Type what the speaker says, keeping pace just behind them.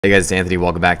Hey guys, it's Anthony.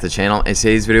 Welcome back to the channel. In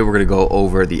today's video, we're going to go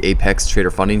over the Apex Trader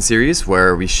Funding Series,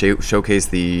 where we showcase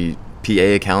the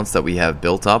PA accounts that we have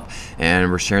built up,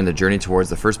 and we're sharing the journey towards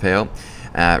the first payout.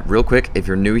 Real quick, if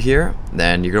you're new here,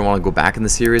 then you're going to want to go back in the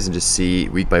series and just see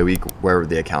week by week where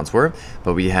the accounts were.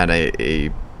 But we had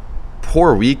a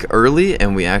poor week early,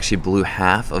 and we actually blew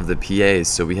half of the PAs,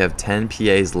 so we have 10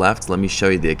 PAs left. Let me show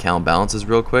you the account balances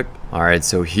real quick. Alright,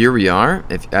 so here we are.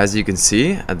 As you can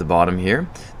see at the bottom here,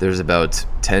 there's about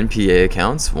 10 PA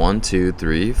accounts. 1, 2,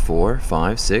 3, 4,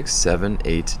 5, 6, 7,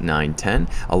 8, 9, 10.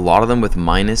 A lot of them with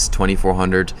minus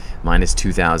 2,400, minus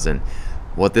 2,000.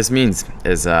 What this means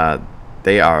is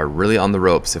they are really on the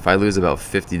ropes. If I lose about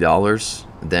 $50,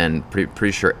 then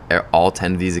pretty sure all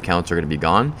 10 of these accounts are going to be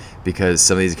gone, because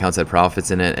some of these accounts had profits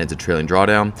in it and it's a trailing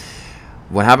drawdown.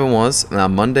 What happened was,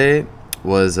 Monday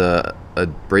was a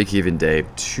break-even day.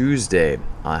 Tuesday,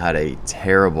 I had a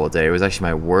terrible day. It was actually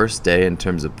my worst day in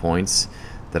terms of points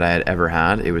that I had ever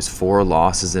had. It was 4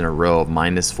 losses in a row of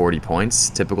minus 40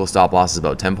 points. Typical stop loss is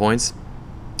about 10 points.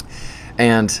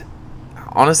 And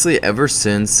honestly, ever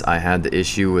since I had the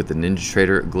issue with the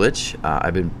NinjaTrader glitch,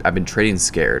 I've been trading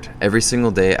scared. Every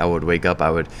single day I would wake up,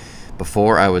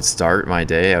 before I would start my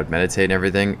day, I would meditate and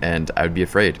everything, and I would be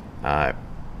afraid.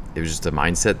 It was just a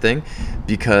mindset thing,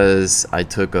 because I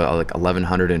took like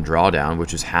 1,100 in drawdown,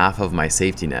 which was half of my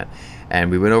safety net. And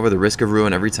we went over the risk of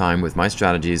ruin every time. With my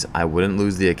strategies, I wouldn't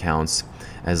lose the accounts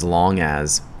as long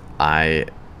as I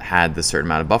had the certain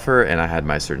amount of buffer and I had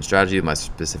my certain strategy with my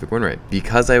specific win rate.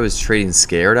 Because I was trading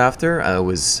scared after, I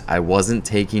wasn't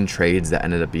taking trades that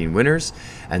ended up being winners,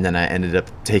 and then I ended up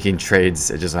taking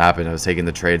trades, it just happened, I was taking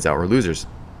the trades that were losers.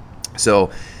 So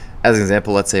as an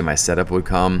example, let's say my setup would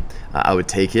come, I would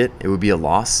take it, it would be a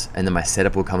loss, and then my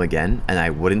setup would come again and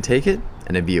I wouldn't take it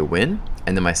and it'd be a win,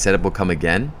 and then my setup would come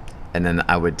again and then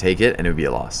I would take it and it would be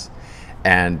a loss.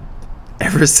 And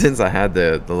ever since I had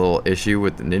the little issue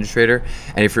with the NinjaTrader,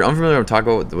 and if you're unfamiliar with what I'm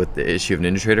talking about with the issue of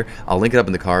NinjaTrader, I'll link it up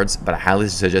in the cards, but I highly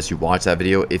suggest you watch that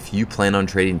video. If you plan on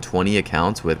trading 20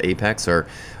 accounts with Apex, or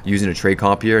using a trade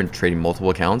copier and trading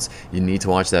multiple accounts, you need to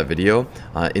watch that video.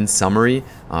 In summary,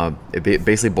 it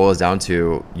basically boils down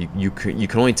to you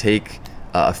can only take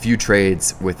a few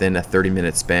trades within a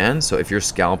 30-minute span. So if you're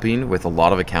scalping with a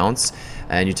lot of accounts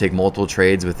and you take multiple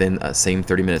trades within a same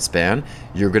 30-minute span,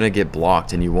 you're gonna get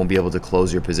blocked and you won't be able to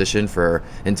close your position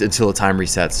until the time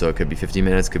resets. So it could be 15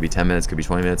 minutes, could be 10 minutes, could be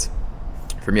 20 minutes.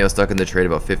 For me, I was stuck in the trade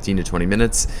about 15 to 20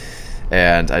 minutes,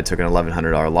 and I took an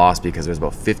 $1,100 loss because there was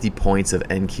about 50 points of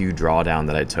NQ drawdown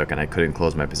that I took, and I couldn't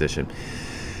close my position.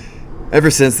 Ever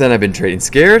since then, I've been trading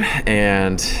scared,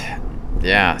 and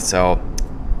yeah, so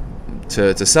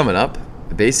to sum it up,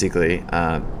 basically,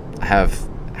 I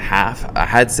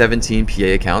had 17 PA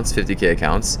accounts, 50K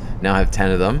accounts. Now I have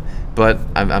 10 of them, but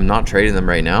I'm not trading them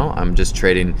right now. I'm just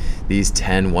trading these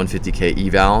 10 150K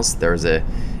evals. There was a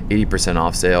 80%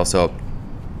 off sale, so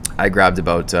I grabbed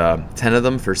about 10 of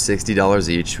them for $60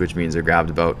 each, which means I grabbed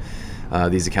about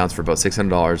these accounts for about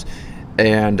 $600.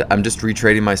 And I'm just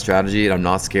retrading my strategy, and I'm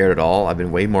not scared at all. I've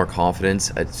been way more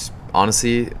confident.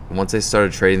 Honestly, once I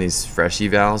started trading these fresh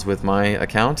evals with my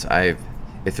account, it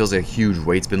feels like a huge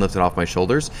weight's been lifted off my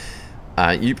shoulders.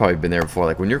 You've probably been there before.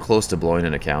 Like when you're close to blowing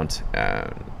an account,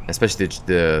 especially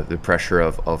the pressure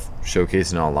of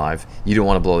showcasing all live, you don't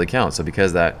want to blow the account. So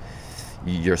because that,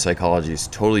 your psychology is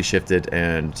totally shifted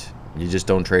and you just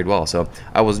don't trade well. So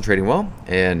I wasn't trading well,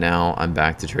 and now I'm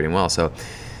back to trading well. So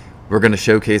we're going to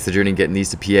showcase the journey getting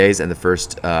these to PAs and the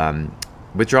first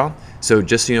withdrawal. So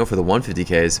just so you know, for the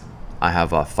 150Ks, I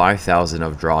have 5,000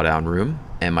 of drawdown room,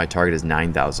 and my target is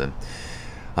 9,000.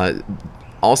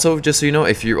 Also, just so you know,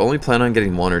 if you only plan on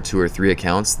getting 1 or 2 or 3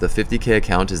 accounts, the 50K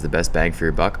account is the best bang for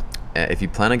your buck. If you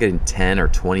plan on getting 10 or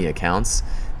 20 accounts,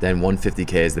 then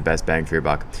 150K is the best bang for your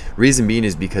buck. Reason being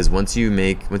is because once you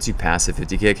pass a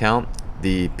 50K account,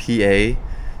 the PA,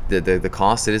 the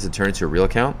cost it is to turn it into a real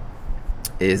account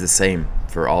is the same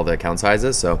for all the account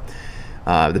sizes. So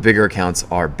the bigger accounts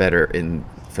are better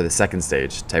for the second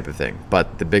stage type of thing,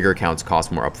 but the bigger accounts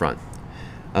cost more upfront.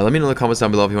 Let me know in the comments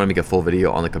down below if you want to make a full video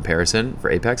on the comparison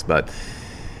for Apex, but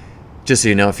just so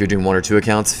you know, if you're doing 1 or 2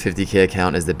 accounts, 50K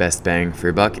account is the best bang for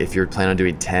your buck. If you're planning on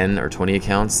doing 10 or 20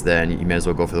 accounts, then you may as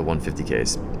well go for the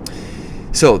 150Ks.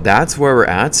 So that's where we're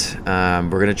at. We're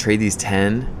going to trade these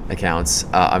 10 accounts.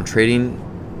 I'm trading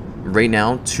right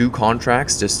now 2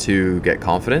 contracts just to get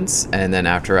confidence, and then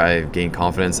after I gain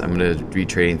confidence, I'm going to be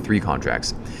trading 3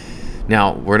 contracts.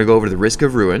 Now we're going to go over the risk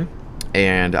of ruin,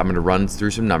 and I'm going to run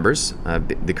through some numbers.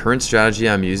 The current strategy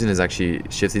I'm using is actually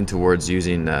shifting towards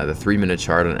using the 3-minute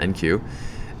chart on NQ,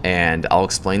 and I'll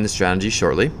explain the strategy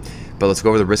shortly. But let's go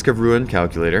over the risk of ruin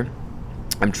calculator.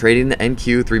 I'm trading the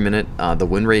NQ 3 minute. The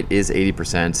win rate is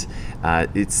 80%.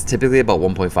 It's typically about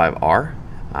 1.5 R.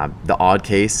 The odd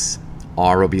case,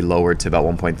 R will be lowered to about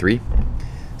 1.3.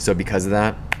 So because of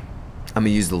that, I'm gonna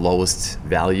use the lowest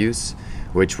values,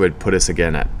 which would put us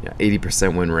again at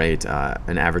 80% win rate,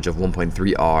 an average of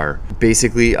 1.3 R.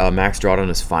 Basically, max drawdown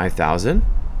is 5,000.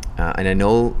 And I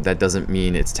know that doesn't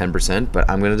mean it's 10%, but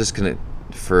I'm gonna,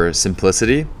 for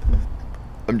simplicity,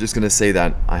 I'm just gonna say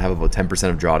that I have about 10%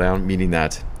 of drawdown, meaning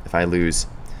that if I lose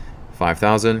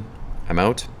 5,000, I'm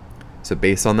out. So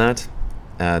based on that,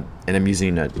 and I'm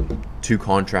using 2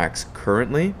 contracts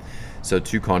currently. So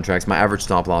 2 contracts, my average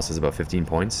stop loss is about 15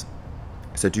 points.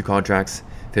 So 2 contracts,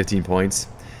 15 points,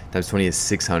 times 20 is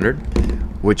 600,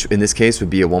 which in this case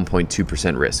would be a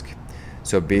 1.2% risk.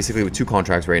 So basically with 2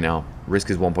 contracts right now, risk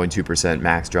is 1.2%,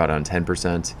 max drawdown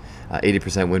 10%,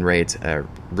 80% win rate,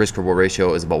 risk reward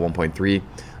ratio is about 1.3.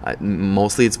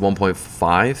 Mostly it's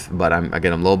 1.5, but I'm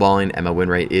lowballing, and my win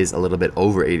rate is a little bit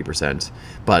over 80%.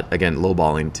 But again,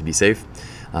 lowballing to be safe.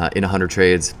 In 100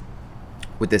 trades,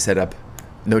 with this setup,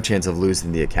 no chance of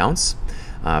losing the accounts.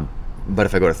 But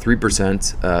if I go to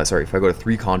 3%, if I go to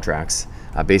 3 contracts,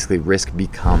 basically risk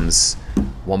becomes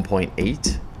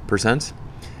 1.8%.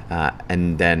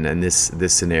 And then in this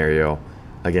scenario,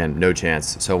 again, no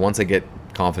chance. So once I get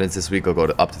confidence this week, I'll go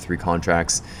to up to 3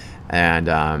 contracts. And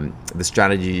the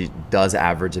strategy does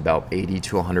average about 80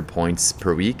 to 100 points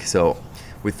per week. So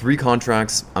with 3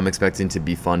 contracts, I'm expecting to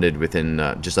be funded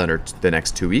within just under the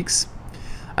next 2 weeks.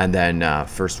 And then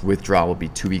first withdrawal will be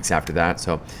 2 weeks after that.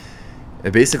 So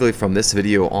basically from this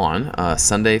video on,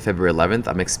 Sunday, February 11th,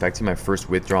 I'm expecting my first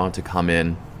withdrawal to come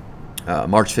in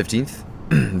March 15th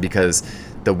because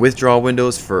the withdrawal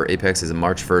windows for Apex is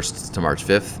March 1st to March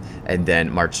 5th, and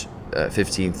then March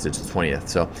 15th to 20th.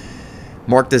 So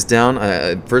mark this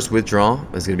down. First withdrawal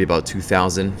is going to be about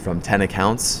 2,000 from 10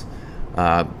 accounts,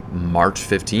 March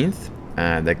 15th,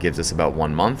 and that gives us about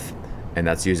 1 month. And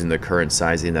that's using the current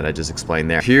sizing that I just explained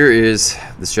there. Here is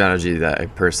the strategy that I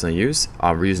personally use.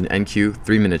 We're using NQ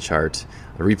 3 minute chart,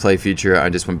 a replay feature. I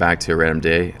just went back to a random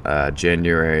day,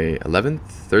 January 11th,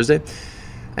 Thursday.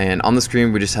 And on the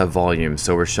screen, we just have volume.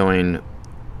 So we're showing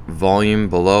volume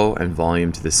below and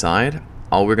volume to the side.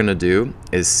 All we're gonna do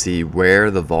is see where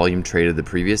the volume traded the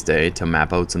previous day to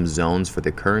map out some zones for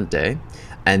the current day,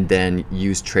 and then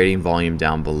use trading volume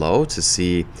down below to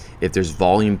see if there's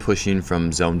volume pushing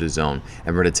from zone to zone,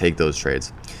 and we're gonna take those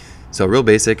trades. So real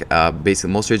basic,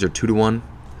 most trades are 2 to 1,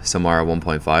 some are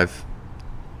 1.5.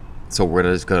 So we're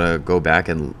just gonna go back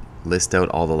and list out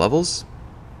all the levels.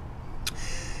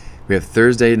 We have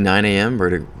Thursday 9 a.m. We're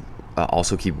going to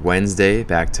also keep Wednesday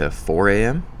back to 4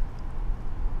 a.m.,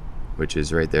 which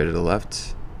is right there to the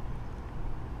left,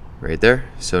 right there.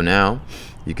 So now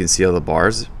you can see all the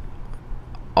bars.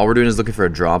 All we're doing is looking for a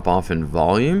drop off in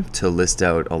volume to list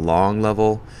out a long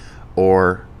level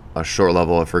or a short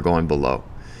level if we're going below.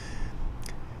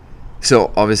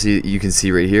 So obviously you can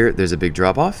see right here there's a big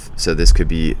drop off, so this could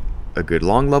be a good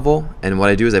long level. And what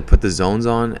I do is I put the zones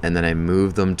on and then I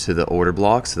move them to the order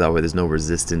block so that way there's no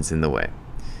resistance in the way.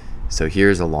 So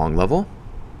here's a long level.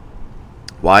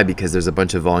 Why? Because there's a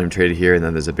bunch of volume traded here and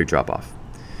then there's a big drop off.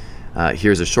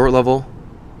 Here's a short level,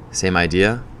 same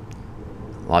idea,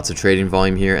 lots of trading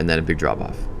volume here and then a big drop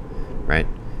off, right?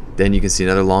 Then you can see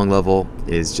another long level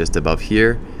is just above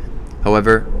here.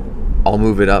 However, I'll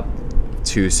move it up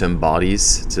to some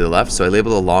bodies to the left. So I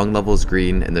label the long levels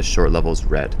green and the short levels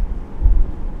red.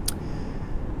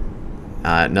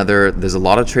 There's a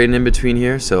lot of trading in between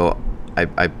here, so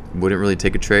I wouldn't really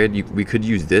take a trade. We could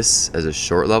use this as a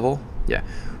short level. Yeah,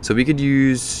 so we could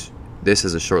use this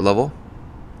as a short level,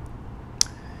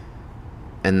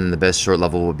 and then the best short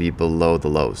level will be below the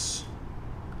lows.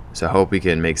 So I hope we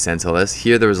can make sense of this.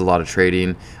 Here there was a lot of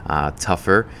trading,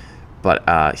 tougher,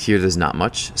 but here there's not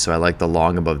much. So I like the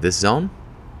long above this zone.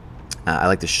 I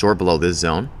like the short below this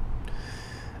zone.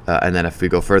 And then if we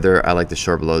go further, I like the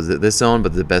short below this zone,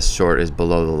 but the best short is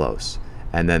below the lows.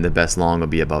 And then the best long will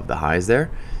be above the highs there.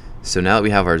 So now that we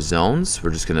have our zones,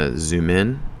 we're just gonna zoom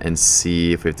in and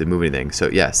see if we have to move anything. So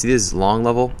yeah, see this long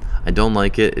level? I don't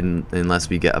like it unless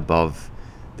we get above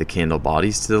the candle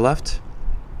bodies to the left.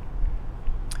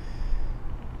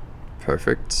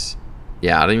 Perfect.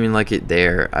 Yeah, I don't even like it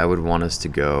there. I would want us to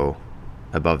go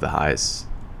above the highs.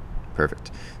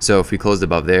 Perfect. So if we closed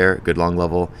above there, good long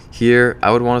level. Here,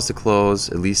 I would want us to close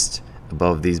at least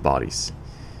above these bodies.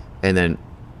 And then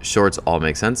shorts all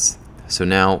make sense. So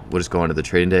now we'll just go into the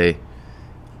trading day.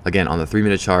 Again, on the 3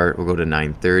 minute chart, we'll go to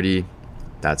 9:30.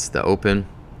 That's the open.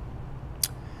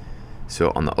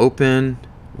 So on the open,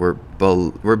 we're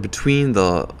between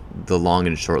the the long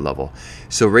and short level.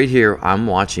 So right here, I'm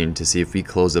watching to see if we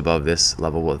close above this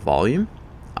level with volume.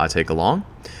 I'll take a long.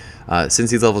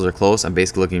 Since these levels are close, I'm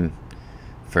basically looking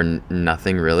for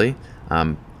nothing really,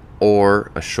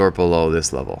 or a short below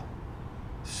this level.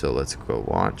 So let's go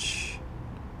watch.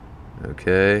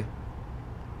 Okay.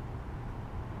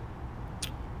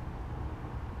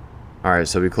 Alright,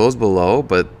 so we close below,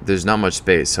 but there's not much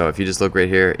space. So if you just look right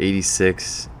here,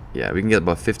 86, yeah, we can get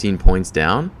about 15 points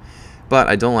down. But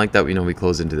I don't like that, we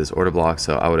close into this order block,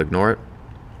 so I would ignore it.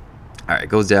 Alright,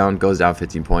 goes down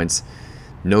 15 points.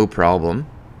 No problem.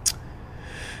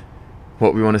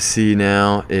 What we want to see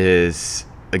now is,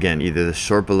 again, either the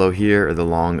short below here or the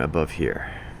long above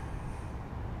here.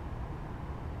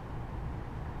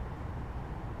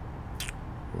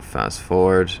 We'll fast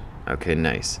forward. Okay,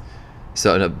 nice.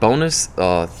 So a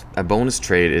bonus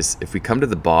trade is if we come to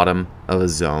the bottom of a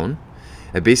zone,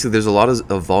 and basically there's a lot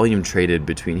of volume traded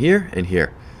between here and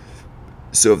here.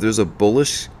 So if there's a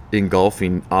bullish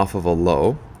engulfing off of a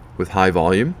low with high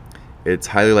volume, it's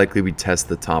highly likely we test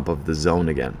the top of the zone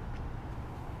again.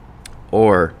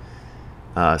 Or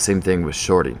same thing with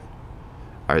shorting.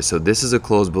 All right, so this is a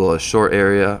close below a short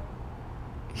area.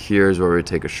 Here's where we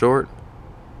take a short.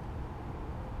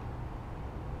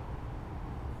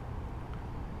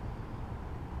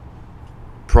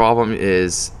 Problem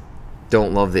is,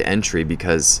 don't love the entry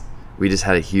because we just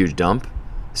had a huge dump,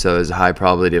 so there's a high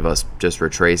probability of us just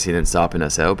retracing and stopping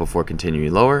us out before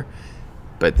continuing lower,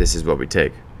 but this is what we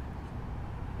take.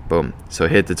 Boom. So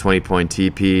hit the 20-point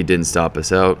TP, didn't stop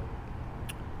us out.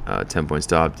 10-point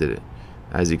stop, did it.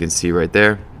 As you can see right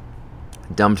there,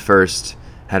 dumped first,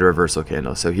 had a reversal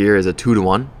candle. So here is a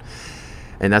 2-to-1,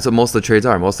 and that's what most of the trades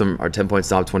are. Most of them are 10-point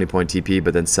stop, 20-point TP,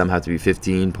 but then some have to be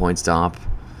 15-point stop,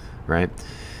 right?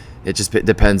 It just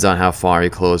depends on how far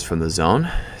you close from the zone.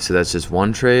 So that's just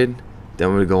one trade.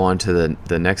 Then we go on to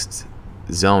the next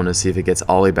zone and see if it gets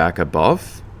all the way back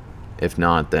above. If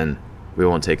not, then we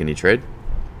won't take any trade.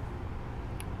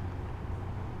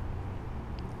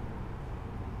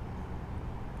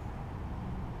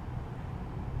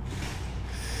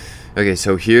 Okay,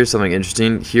 so here's something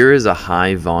interesting. Here is a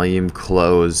high volume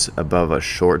close above a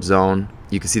short zone.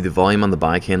 You can see the volume on the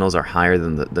buy candles are higher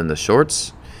than the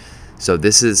shorts. So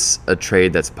this is a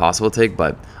trade that's possible to take,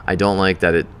 but I don't like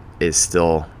that it is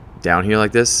still down here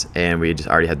like this, and we just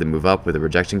already had to move up with a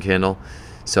rejection candle.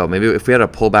 So maybe if we had a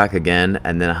pullback again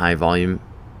and then a high volume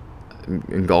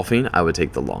engulfing, I would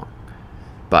take the long.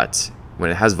 But when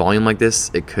it has volume like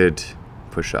this, it could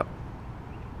push up.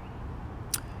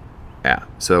 Yeah,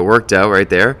 so it worked out right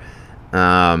there.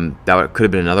 That could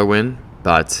have been another win,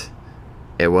 but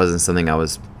it wasn't something I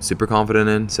was super confident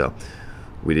in, so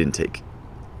we didn't take.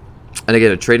 And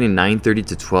again, trading 9:30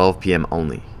 to 12 p.m.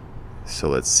 only. So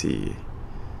let's see.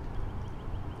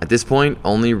 At this point,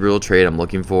 only real trade I'm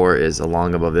looking for is a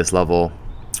long above this level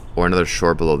or another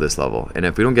short below this level. And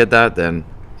if we don't get that, then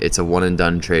it's a one and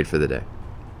done trade for the day.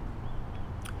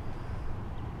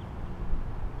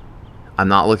 I'm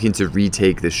not looking to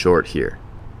retake the short here.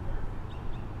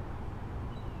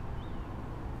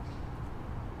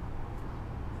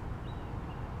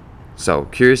 So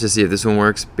curious to see if this one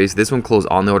works. Basically, this one closed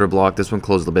on the order block. This one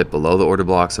closed a little bit below the order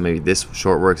block. So maybe this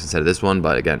short works instead of this one.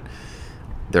 But again,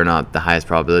 they're not the highest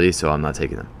probability, so I'm not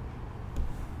taking them.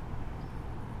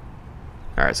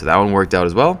 All right, so that one worked out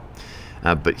as well.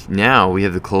 But now we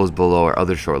have the close below our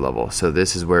other short level. So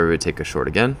this is where we would take a short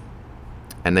again.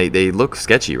 And they look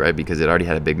sketchy, right? Because it already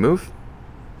had a big move.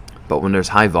 But when there's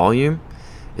high volume,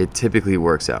 it typically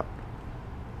works out.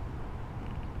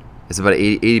 It's about an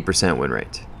 80% win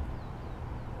rate.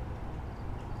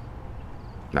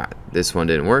 Nah, this one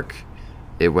didn't work.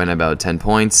 It went about 10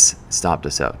 points, stopped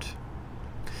us out.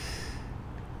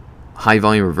 High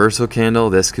volume reversal candle,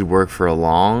 this could work for a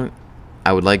long.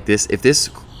 I would like this. If this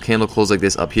candle closed like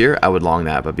this up here, I would long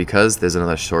that. But because there's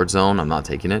another short zone, I'm not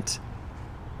taking it.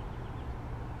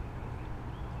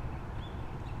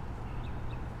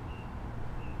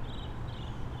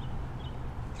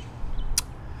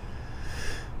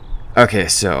 Okay,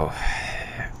 so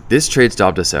this trade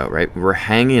stopped us out, right? We're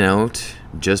hanging out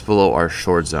just below our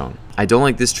short zone. I don't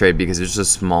like this trade because it's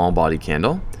just a small body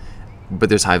candle, but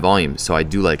there's high volume, so I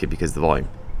do like it because of the volume.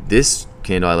 This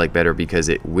candle I like better because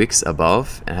it wicks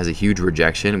above and has a huge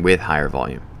rejection with higher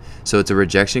volume. So it's a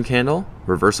rejection candle,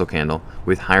 reversal candle,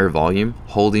 with higher volume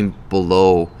holding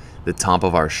below the top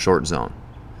of our short zone.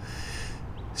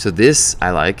 So this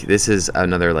I like. This is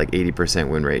another like 80%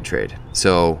 win rate trade.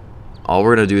 So all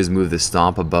we're going to do is move the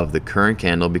stop above the current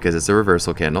candle because it's a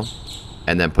reversal candle,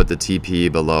 and then put the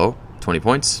TP below 20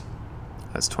 points.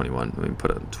 That's 21. Let me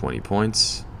put it on 20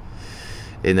 points.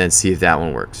 And then see if that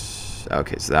one works.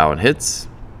 okay, so that one hits.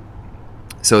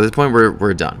 So at this point,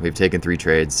 we're done. We've taken 3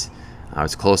 trades.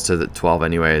 It's close to the 12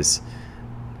 anyways.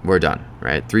 We're done,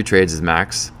 right? 3 trades is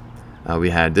max.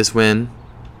 We had this win,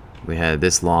 we had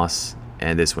this loss,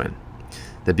 and this win.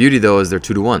 The beauty though is they're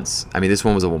 2-to-1s. I mean, this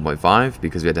one was a 1.5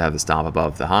 because we had to have the stop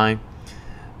above the high.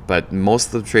 But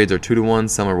most of the trades are 2-to-1,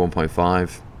 some are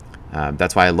 1.5.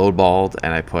 That's why I lowballed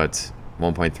and I put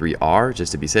 1.3R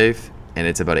just to be safe. And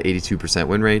it's about an 82%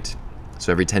 win rate.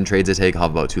 So every 10 trades I take, I'll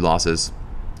have about 2 losses.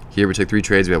 Here we took 3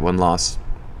 trades, we have 1 loss.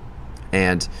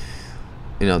 And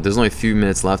you know, there's only a few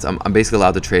minutes left. I'm basically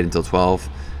allowed to trade until 12,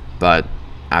 but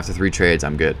after 3 trades,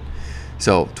 I'm good.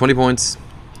 So 20 points,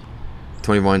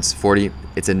 20 points, 40.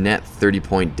 It's a net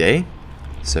 30-point day.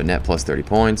 So net plus 30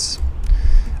 points.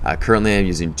 Currently, I'm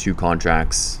using 2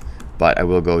 contracts, but I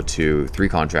will go to 3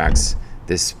 contracts.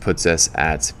 This puts us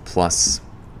at plus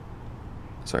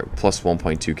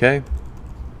 1.2K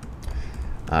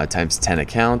times 10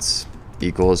 accounts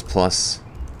equals plus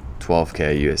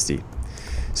 12K USD.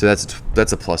 So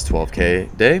that's a plus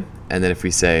 12K day. And then if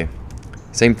we say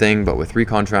same thing but with 3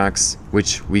 contracts,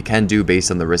 which we can do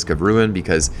based on the risk of ruin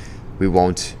because we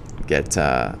won't get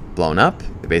blown up.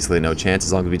 Basically no chance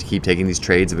as long as we keep taking these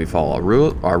trades and we follow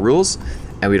our rules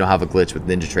and we don't have a glitch with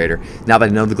NinjaTrader. Now that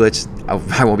I know the glitch,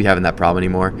 I won't be having that problem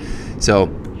anymore. So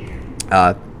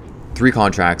 3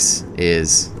 contracts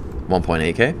is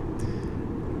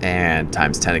 1.8K and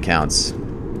times 10 accounts,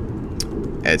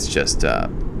 it's just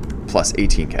plus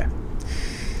 18K.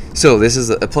 So this is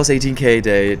a plus 18K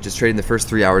day, just trading the first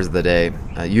 3 hours of the day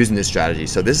using this strategy.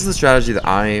 So this is the strategy that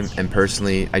I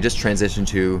just transitioned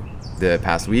to the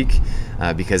past week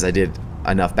because I did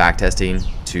enough back testing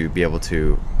to be able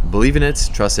to believe in it,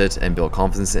 trust it, and build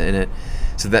confidence in it.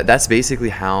 So that's basically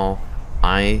how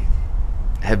I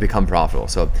have become profitable.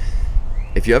 So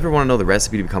if you ever want to know the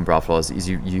recipe to become profitable is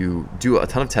you do a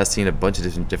ton of testing, a bunch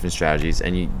of different strategies,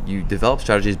 and you develop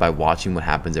strategies by watching what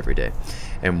happens every day.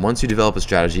 And once you develop a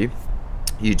strategy,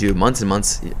 you do months and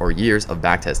months or years of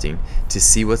back testing to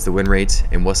see what's the win rate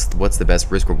and what's the best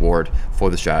risk reward for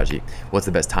the strategy. What's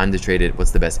the best time to trade it?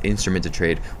 What's the best instrument to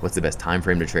trade? What's the best time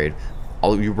frame to trade?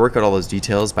 You work out all those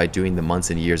details by doing the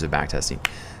months and years of back testing.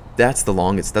 That's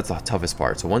the toughest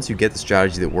part. So once you get the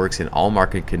strategy that works in all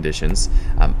market conditions,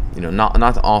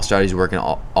 not all strategies work in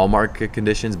all market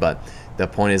conditions, but the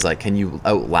point is, like, can you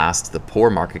outlast the poor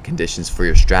market conditions for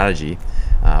your strategy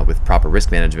with proper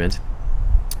risk management,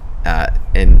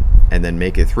 and then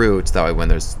make it through so that way when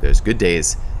there's good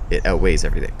days, it outweighs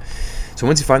everything. So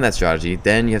once you find that strategy,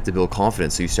 then you have to build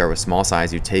confidence. So you start with small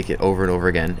size, you take it over and over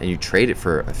again, and you trade it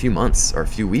for a few months or a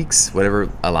few weeks, whatever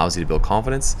allows you to build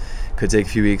confidence. Could take a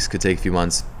few weeks, could take a few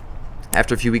months.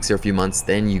 After a few weeks or a few months,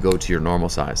 then you go to your normal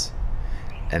size.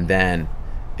 And then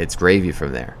it's gravy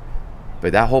from there.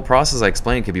 But that whole process I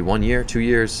explained could be 1 year, 2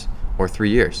 years, or 3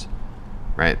 years,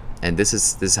 right? And this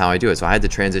is how I do it. So I had the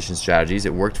transition strategies.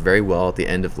 It worked very well at the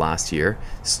end of last year.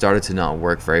 Started to not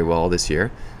work very well this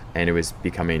year. And it was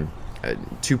becoming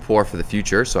too poor for the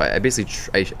future. So I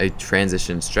basically I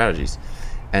transitioned strategies.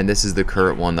 And this is the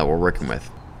current one that we're working with.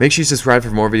 Make sure you subscribe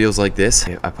for more videos like this.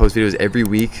 I post videos every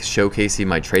week showcasing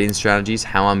my trading strategies,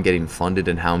 how I'm getting funded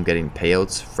and how I'm getting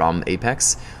payouts from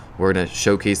Apex. We're going to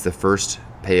showcase the first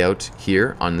payout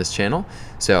here on this channel.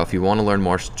 So if you want to learn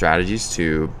more strategies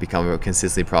to become a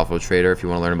consistently profitable trader, if you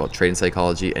want to learn about trading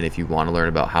psychology, and if you want to learn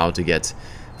about how to get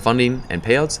funding and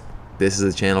payouts, this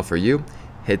is the channel for you.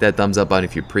 Hit that thumbs up button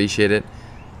if you appreciate it.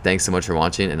 Thanks so much for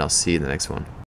watching, and I'll see you in the next one.